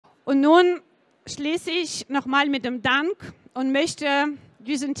Und nun schließe ich nochmal mit dem Dank und möchte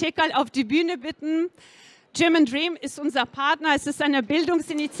Düzen Tekkal auf die Bühne bitten. German Dream ist unser Partner, es ist eine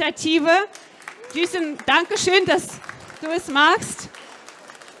Bildungsinitiative. Düzen, danke schön, dass du es machst.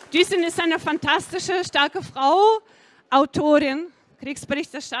 Düzen ist eine fantastische, starke Frau, Autorin,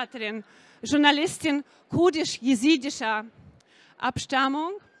 Kriegsberichterstatterin, Journalistin kurdisch-jesidischer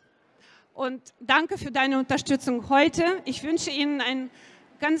Abstammung. Und danke für deine Unterstützung heute. Ich wünsche Ihnen einen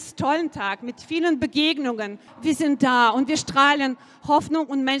ganz tollen Tag mit vielen Begegnungen. Wir sind da und wir strahlen Hoffnung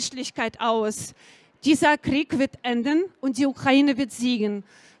und Menschlichkeit aus. Dieser Krieg wird enden und die Ukraine wird siegen.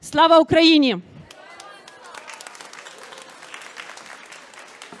 Slava Ukraini!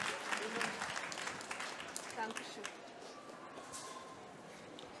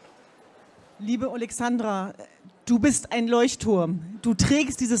 Liebe Alexandra, du bist ein Leuchtturm. Du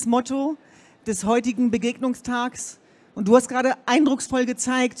trägst dieses Motto des heutigen Begegnungstags und du hast gerade eindrucksvoll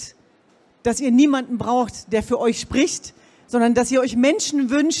gezeigt, dass ihr niemanden braucht, der für euch spricht, sondern dass ihr euch Menschen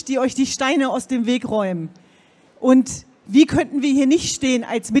wünscht, die euch die Steine aus dem Weg räumen. Und wie könnten wir hier nicht stehen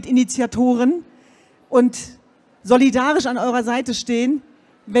als Mitinitiatoren und solidarisch an eurer Seite stehen,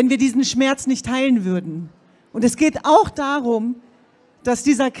 wenn wir diesen Schmerz nicht teilen würden? Und es geht auch darum, dass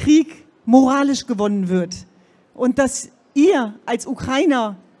dieser Krieg moralisch gewonnen wird und dass ihr als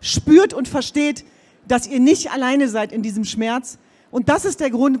Ukrainer spürt und versteht, dass ihr nicht alleine seid in diesem Schmerz. Und das ist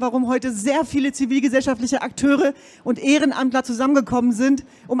der Grund, warum heute sehr viele zivilgesellschaftliche Akteure und Ehrenamtler zusammengekommen sind,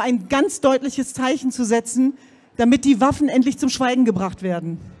 um ein ganz deutliches Zeichen zu setzen, damit die Waffen endlich zum Schweigen gebracht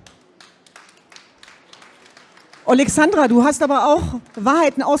werden. Alexandra, du hast aber auch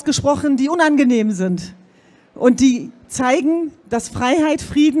Wahrheiten ausgesprochen, die unangenehm sind und die zeigen, dass Freiheit,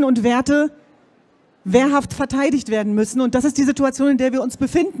 Frieden und Werte wehrhaft verteidigt werden müssen. Und das ist die Situation, in der wir uns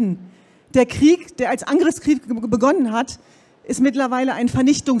befinden. Der Krieg, der als Angriffskrieg begonnen hat, ist mittlerweile ein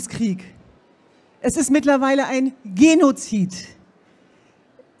Vernichtungskrieg. Es ist mittlerweile ein Genozid.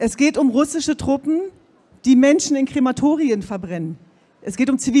 Es geht um russische Truppen, die Menschen in Krematorien verbrennen. Es geht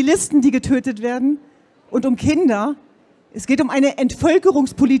um Zivilisten, die getötet werden und um Kinder. Es geht um eine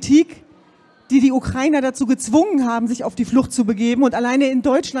Entvölkerungspolitik, die die Ukrainer dazu gezwungen haben, sich auf die Flucht zu begeben. Und alleine in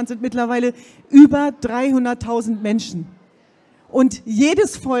Deutschland sind mittlerweile über 300.000 Menschen. Und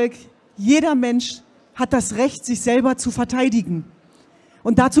jedes Volk, jeder Mensch hat das Recht, sich selber zu verteidigen.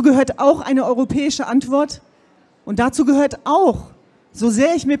 Und dazu gehört auch eine europäische Antwort. Und dazu gehört auch, so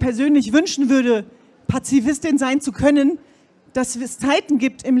sehr ich mir persönlich wünschen würde, Pazifistin sein zu können, dass es Zeiten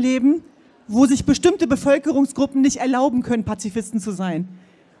gibt im Leben, wo sich bestimmte Bevölkerungsgruppen nicht erlauben können, Pazifisten zu sein.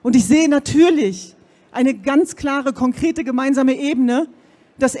 Und ich sehe natürlich eine ganz klare, konkrete gemeinsame Ebene.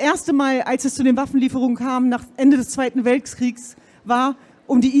 Das erste Mal, als es zu den Waffenlieferungen kam, nach Ende des Zweiten Weltkriegs, war,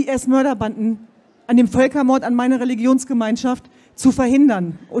 um die IS-Mörderbanden an dem Völkermord an meiner Religionsgemeinschaft zu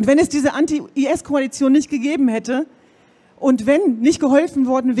verhindern. Und wenn es diese Anti-IS-Koalition nicht gegeben hätte und wenn nicht geholfen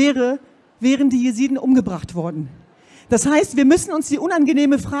worden wäre, wären die Jesiden umgebracht worden. Das heißt, wir müssen uns die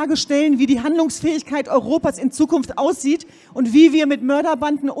unangenehme Frage stellen, wie die Handlungsfähigkeit Europas in Zukunft aussieht und wie wir mit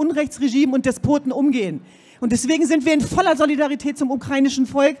Mörderbanden, Unrechtsregimen und Despoten umgehen. Und deswegen sind wir in voller Solidarität zum ukrainischen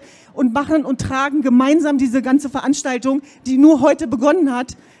Volk und machen und tragen gemeinsam diese ganze Veranstaltung, die nur heute begonnen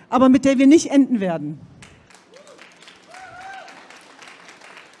hat, aber mit der wir nicht enden werden.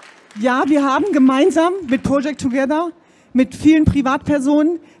 Ja, wir haben gemeinsam mit Project Together, mit vielen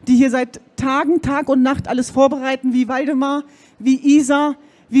Privatpersonen, die hier seit Tagen, Tag und Nacht alles vorbereiten, wie Waldemar, wie Isa,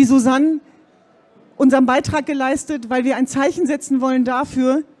 wie Susanne, unseren Beitrag geleistet, weil wir ein Zeichen setzen wollen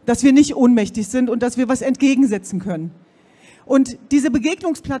dafür, dass wir nicht ohnmächtig sind und dass wir was entgegensetzen können. Und diese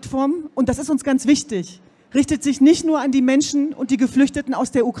Begegnungsplattform, und das ist uns ganz wichtig, richtet sich nicht nur an die Menschen und die Geflüchteten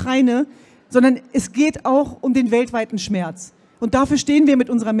aus der Ukraine, sondern es geht auch um den weltweiten Schmerz. Und dafür stehen wir mit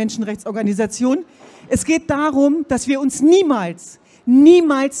unserer Menschenrechtsorganisation. Es geht darum, dass wir uns niemals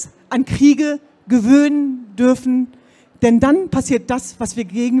an Kriege gewöhnen dürfen, denn dann passiert das, was wir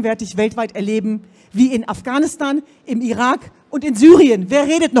gegenwärtig weltweit erleben, wie in Afghanistan, im Irak und in Syrien. Wer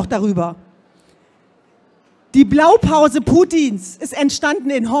redet noch darüber? Die Blaupause Putins ist entstanden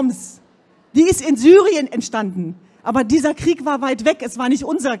in Homs. Die ist in Syrien entstanden. Aber dieser Krieg war weit weg, es war nicht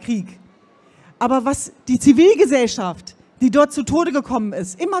unser Krieg. Aber was die Zivilgesellschaft, die dort zu Tode gekommen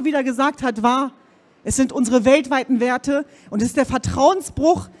ist, immer wieder gesagt hat, war, es sind unsere weltweiten Werte und es ist der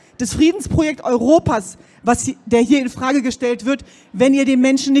Vertrauensbruch des Friedensprojekts Europas, der hier in Frage gestellt wird, wenn ihr den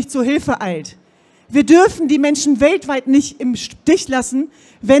Menschen nicht zur Hilfe eilt. Wir dürfen die Menschen weltweit nicht im Stich lassen,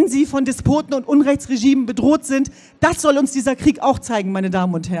 wenn sie von Despoten und Unrechtsregimen bedroht sind. Das soll uns dieser Krieg auch zeigen, meine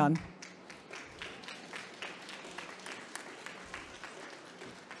Damen und Herren.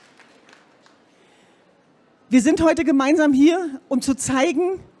 Wir sind heute gemeinsam hier, um zu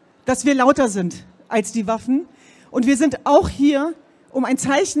zeigen, dass wir lauter sind als die Waffen. Und wir sind auch hier, um ein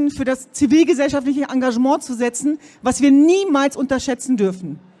Zeichen für das zivilgesellschaftliche Engagement zu setzen, was wir niemals unterschätzen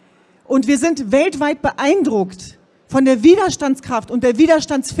dürfen. Und wir sind weltweit beeindruckt von der Widerstandskraft und der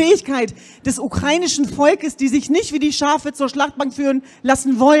Widerstandsfähigkeit des ukrainischen Volkes, die sich nicht wie die Schafe zur Schlachtbank führen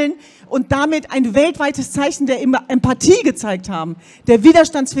lassen wollen und damit ein weltweites Zeichen der Empathie gezeigt haben, der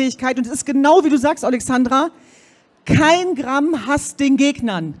Widerstandsfähigkeit. Und es ist genau wie du sagst, Alexandra, kein Gramm Hass den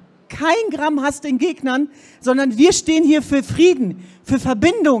Gegnern. Kein Gramm Hass den Gegnern, sondern wir stehen hier für Frieden, für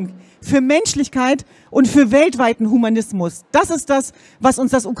Verbindung, für Menschlichkeit und für weltweiten Humanismus. Das ist das, was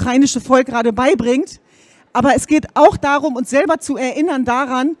uns das ukrainische Volk gerade beibringt. Aber es geht auch darum, uns selber zu erinnern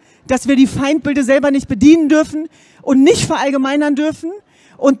daran, dass wir die Feindbilder selber nicht bedienen dürfen und nicht verallgemeinern dürfen.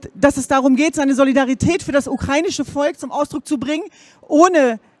 Und dass es darum geht, seine Solidarität für das ukrainische Volk zum Ausdruck zu bringen,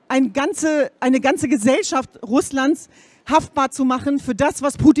 ohne eine ganze Gesellschaft Russlands haftbar zu machen für das,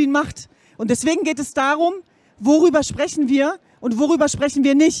 was Putin macht. Und deswegen geht es darum, worüber sprechen wir und worüber sprechen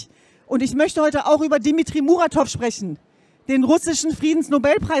wir nicht. Und ich möchte heute auch über Dmitri Muratov sprechen, den russischen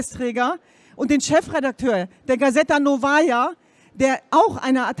Friedensnobelpreisträger und den Chefredakteur der Gazeta Novaya, der auch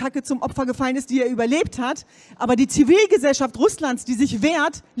einer Attacke zum Opfer gefallen ist, die er überlebt hat. Aber die Zivilgesellschaft Russlands, die sich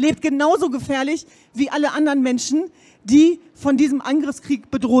wehrt, lebt genauso gefährlich wie alle anderen Menschen, die von diesem Angriffskrieg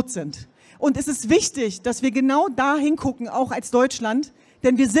bedroht sind. Und es ist wichtig, dass wir genau da hingucken, auch als Deutschland,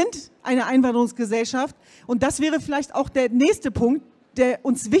 denn wir sind eine Einwanderungsgesellschaft. Und das wäre vielleicht auch der nächste Punkt, der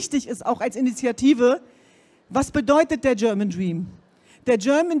uns wichtig ist, auch als Initiative. Was bedeutet der German Dream? Der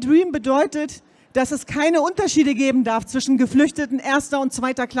German Dream bedeutet, dass es keine Unterschiede geben darf zwischen Geflüchteten erster und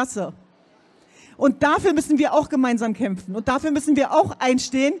zweiter Klasse. Und dafür müssen wir auch gemeinsam kämpfen und dafür müssen wir auch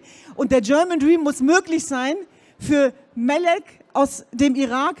einstehen. Und der German Dream muss möglich sein für Melek aus dem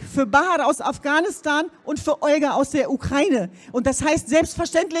Irak, für Bahar aus Afghanistan und für Olga aus der Ukraine. Und das heißt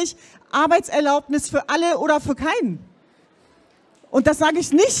selbstverständlich Arbeitserlaubnis für alle oder für keinen. Und das sage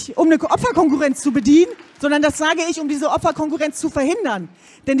ich nicht, um eine Opferkonkurrenz zu bedienen, sondern das sage ich, um diese Opferkonkurrenz zu verhindern.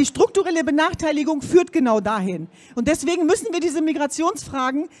 Denn die strukturelle Benachteiligung führt genau dahin. Und deswegen müssen wir diese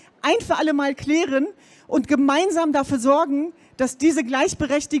Migrationsfragen ein für alle Mal klären und gemeinsam dafür sorgen, dass diese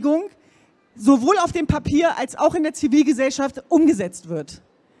Gleichberechtigung sowohl auf dem Papier als auch in der Zivilgesellschaft umgesetzt wird.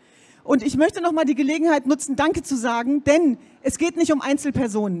 Und ich möchte nochmal die Gelegenheit nutzen, Danke zu sagen, denn es geht nicht um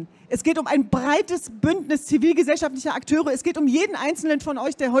Einzelpersonen. Es geht um ein breites Bündnis zivilgesellschaftlicher Akteure. Es geht um jeden Einzelnen von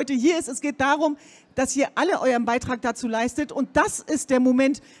euch, der heute hier ist. Es geht darum, dass ihr alle euren Beitrag dazu leistet. Und das ist der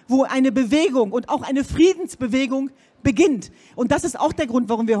Moment, wo eine Bewegung und auch eine Friedensbewegung beginnt. Und das ist auch der Grund,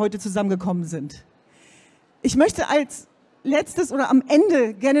 warum wir heute zusammengekommen sind. Ich möchte als letztes oder am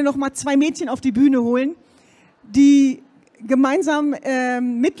Ende gerne noch mal 2 Mädchen auf die Bühne holen, die gemeinsam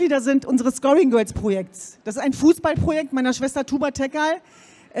Mitglieder sind unseres Scoring Girls Projekts. Das ist ein Fußballprojekt meiner Schwester Tuba Tekkal,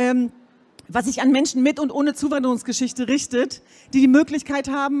 was sich an Menschen mit und ohne Zuwanderungsgeschichte richtet, die die Möglichkeit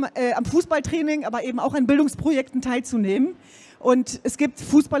haben, am Fußballtraining, aber eben auch an Bildungsprojekten teilzunehmen. Und es gibt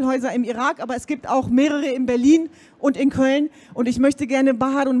Fußballhäuser im Irak, aber es gibt auch mehrere in Berlin und in Köln. Und ich möchte gerne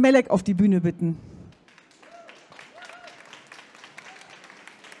Bahar und Melek auf die Bühne bitten.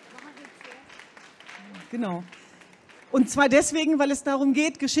 Genau. Und zwar deswegen, weil es darum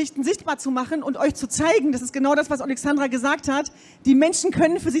geht, Geschichten sichtbar zu machen und euch zu zeigen, das ist genau das, was Alexandra gesagt hat, die Menschen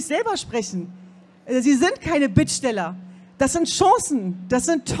können für sich selber sprechen. Sie sind keine Bittsteller. Das sind Chancen, das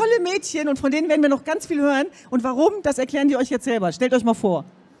sind tolle Mädchen und von denen werden wir noch ganz viel hören. Und warum, das erklären die euch jetzt selber. Stellt euch mal vor.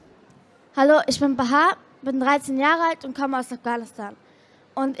 Hallo, ich bin Bahar, bin 13 Jahre alt und komme aus Afghanistan.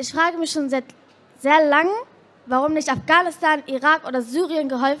 Und ich frage mich schon seit sehr langem, warum nicht Afghanistan, Irak oder Syrien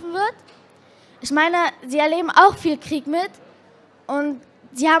geholfen wird. Ich meine, sie erleben auch viel Krieg mit und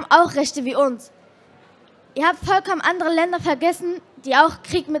sie haben auch Rechte wie uns. Ihr habt vollkommen andere Länder vergessen, die auch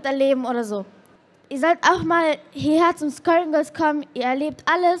Krieg miterleben oder so. Ihr sollt auch mal hierher zum Scoring Girls kommen, ihr erlebt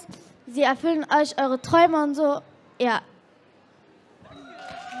alles, sie erfüllen euch eure Träume und so, ja.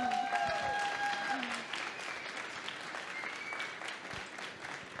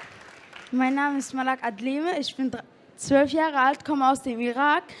 Mein Name ist Malak Adleme, ich bin 12 Jahre alt, komme aus dem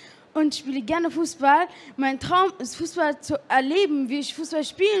Irak und spiele gerne Fußball. Mein Traum ist, Fußball zu erleben, wie ich Fußball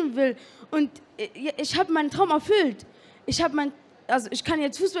spielen will. Und ich habe meinen Traum erfüllt. Ich kann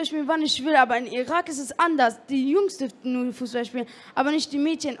jetzt Fußball spielen, wann ich will, aber in Irak ist es anders. Die Jungs dürften nur Fußball spielen, aber nicht die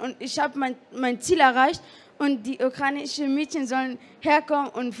Mädchen. Und ich habe mein Ziel erreicht und die ukrainischen Mädchen sollen herkommen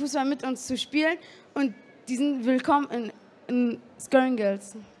und Fußball mit uns zu spielen. Und die sind willkommen in Scoring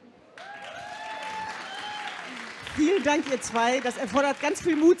Girls. Vielen Dank, ihr zwei. Das erfordert ganz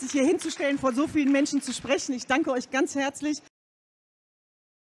viel Mut, sich hier hinzustellen, vor so vielen Menschen zu sprechen. Ich danke euch ganz herzlich.